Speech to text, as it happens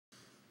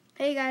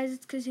Hey guys,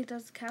 it's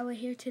Casitos Cowboy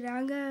here. Today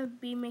I'm gonna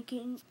be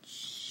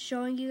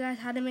showing you guys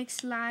how to make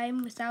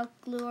slime without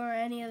glue or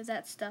any of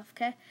that stuff.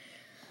 Okay,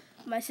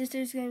 my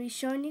sister's gonna be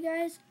showing you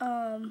guys.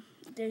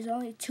 There's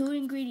only 2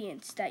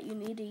 ingredients that you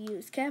need to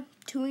use. Okay,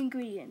 2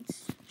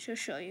 ingredients. She'll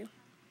show you.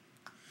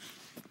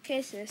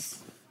 Okay,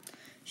 sis,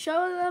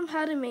 show them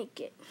how to make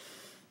it.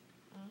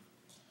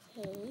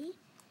 Okay,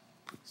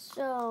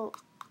 so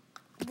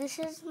this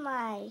is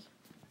my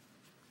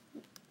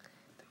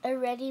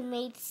already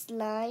made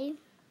slime.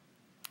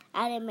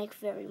 I didn't make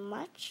very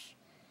much.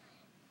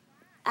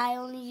 I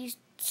only used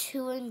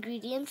 2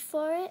 ingredients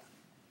for it.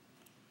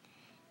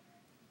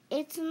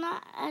 It's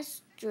not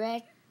as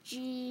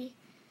stretchy,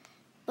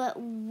 but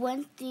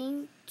one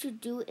thing to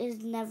do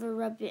is never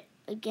rub it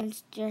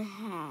against your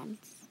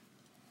hands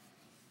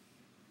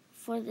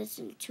for this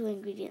 2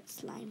 ingredient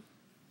slime.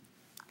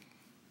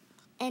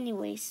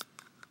 Anyways,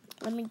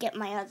 let me get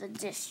my other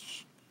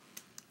dish.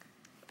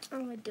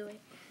 I'm gonna do it.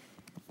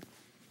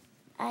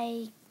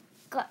 I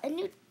got a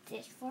new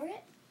dish for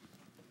it.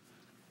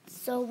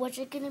 So what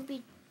you're gonna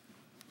be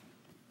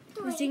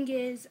doing? The thing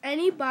is,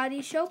 any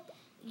body soap.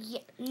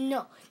 Yeah,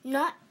 no,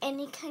 not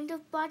any kind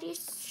of body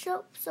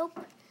soap.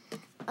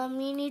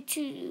 You need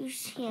to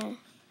use here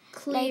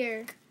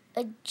Clear. like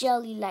a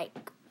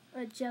jelly-like.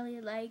 A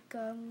jelly-like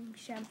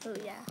shampoo.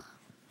 Yeah.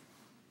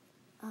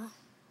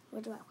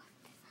 Where do I want?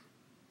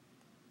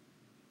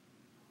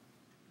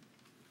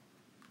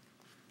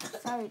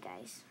 Sorry,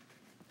 guys.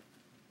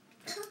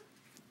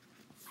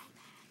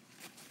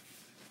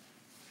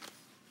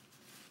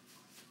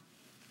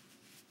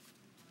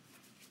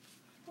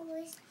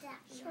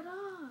 Shut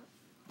up.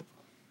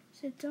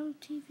 It's on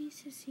TV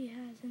Sissy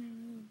has in her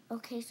room.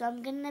 Okay, so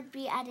I'm gonna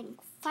be adding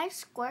 5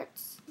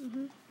 squirts.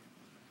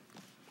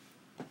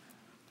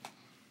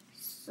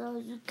 So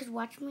you could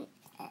watch me.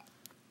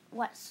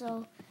 Watch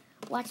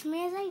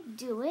me as I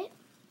do it.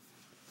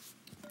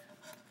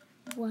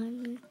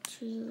 1,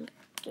 2,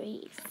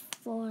 3,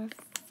 4,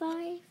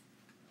 5.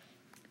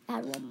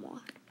 Add 1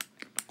 more.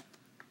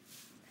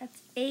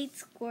 That's 8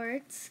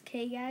 squirts.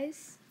 Okay,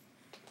 guys.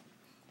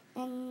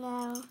 And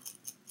now,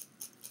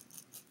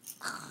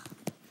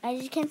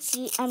 as you can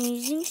see, I'm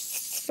using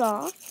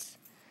salt.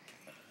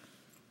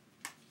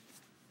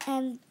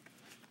 And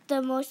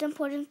the most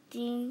important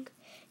thing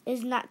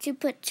is not to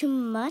put too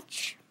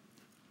much.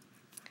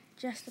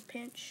 Just a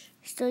pinch.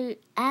 So you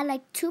add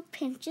like 2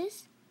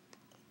 pinches.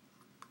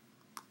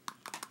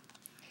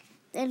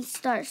 Then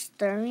start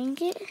stirring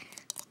it.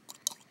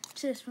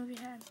 Sis, move your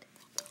hand.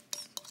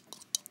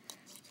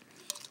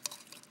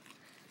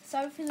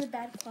 Sorry for the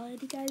bad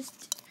quality, guys.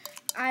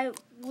 I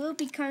will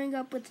be coming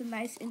up with a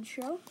nice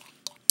intro.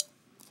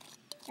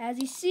 As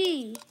you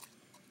see,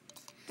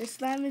 the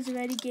slime is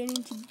already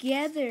getting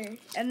together,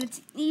 and it's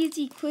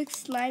easy, quick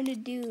slime to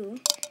do.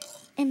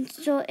 And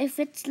so if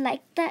it's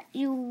like that,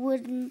 you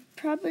would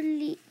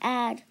probably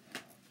add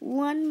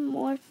 1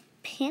 more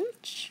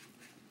pinch.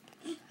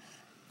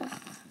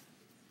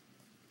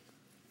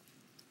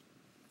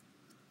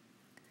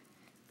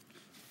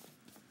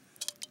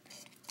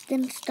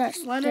 Then start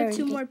stirring 1 or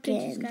 2 more again.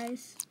 pinches,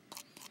 guys.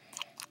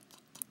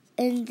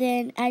 And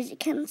then, as you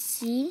can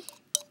see,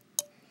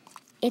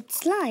 it's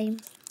slime.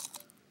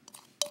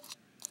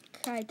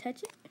 Can I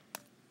touch it?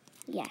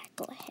 Yeah,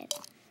 go ahead.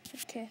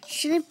 Okay.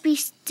 Shouldn't be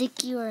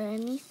sticky or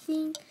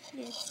anything.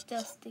 Yeah, it's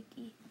still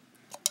sticky.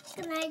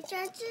 Can I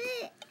touch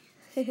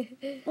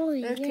it? Oh,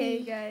 yeah.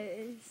 Okay,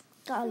 guys.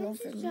 Got all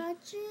over me.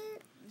 Touch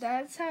it?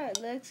 That's how it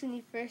looks when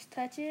you first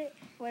touch it.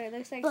 What it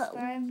looks like But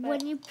slime. But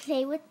when you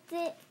play with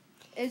it,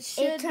 it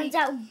turns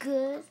out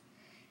good.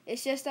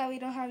 It's just that we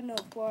don't have no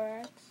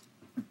borax.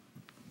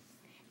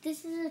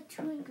 This is a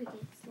 2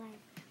 ingredient slime.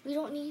 We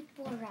don't need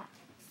borax.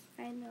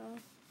 I know.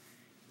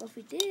 But if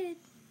we did,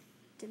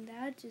 then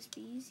that would just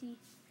be easy.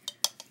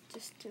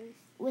 Just to...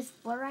 With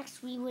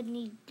borax, we would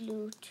need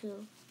glue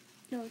too.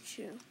 No,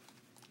 true.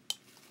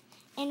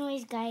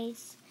 Anyways,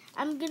 guys,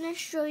 I'm going to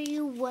show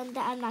you one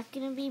that I'm not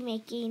going to be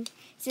making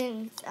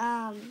since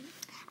I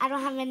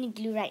don't have any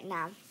glue right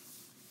now.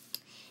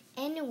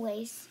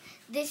 Anyways,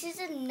 this is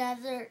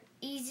another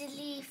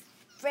easily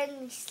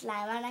friendly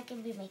slime. I'm not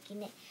going to be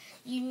making it.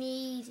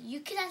 You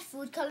can add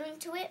food coloring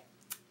to it.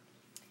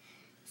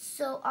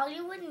 So all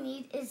you would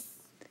need is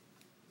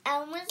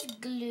Elmer's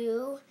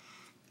glue,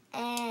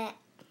 1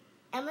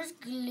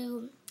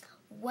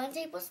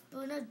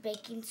 tablespoon of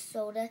baking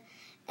soda,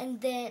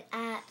 and then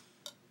add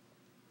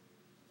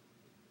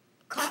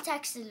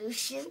contact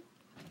solution.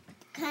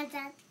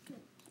 Contact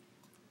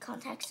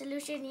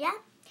solution, yeah.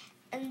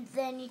 And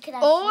then you can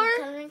add food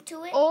coloring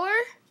to it. Or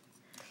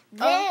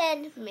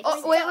Then mix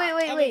it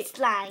wait. It's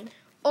slime.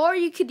 Or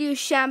you could use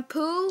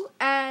shampoo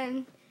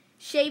and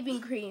shaving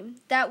cream.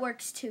 That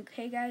works too,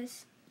 okay,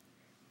 guys?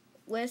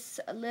 With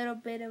a little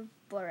bit of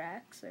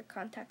borax or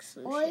contact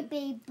solution. Or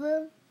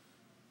paper.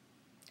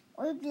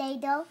 Or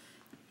Play-Doh.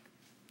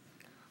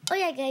 Oh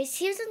yeah, guys,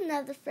 here's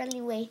another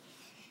friendly way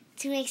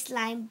to make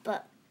slime,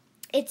 but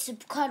it's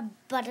called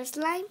butter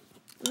slime.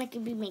 I'm not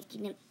going to be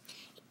making it.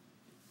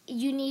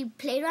 You need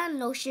Play-Doh and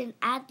lotion.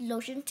 Add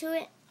lotion to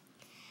it.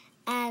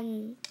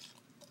 and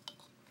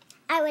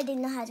I already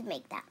know how to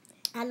make that.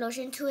 add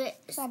lotion to it.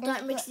 So I Start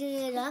just mixing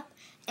it up,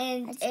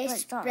 and I just it put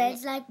salt on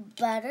spreads like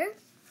butter.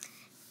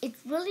 It's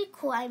really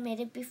cool. I made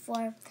it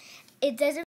before. It doesn't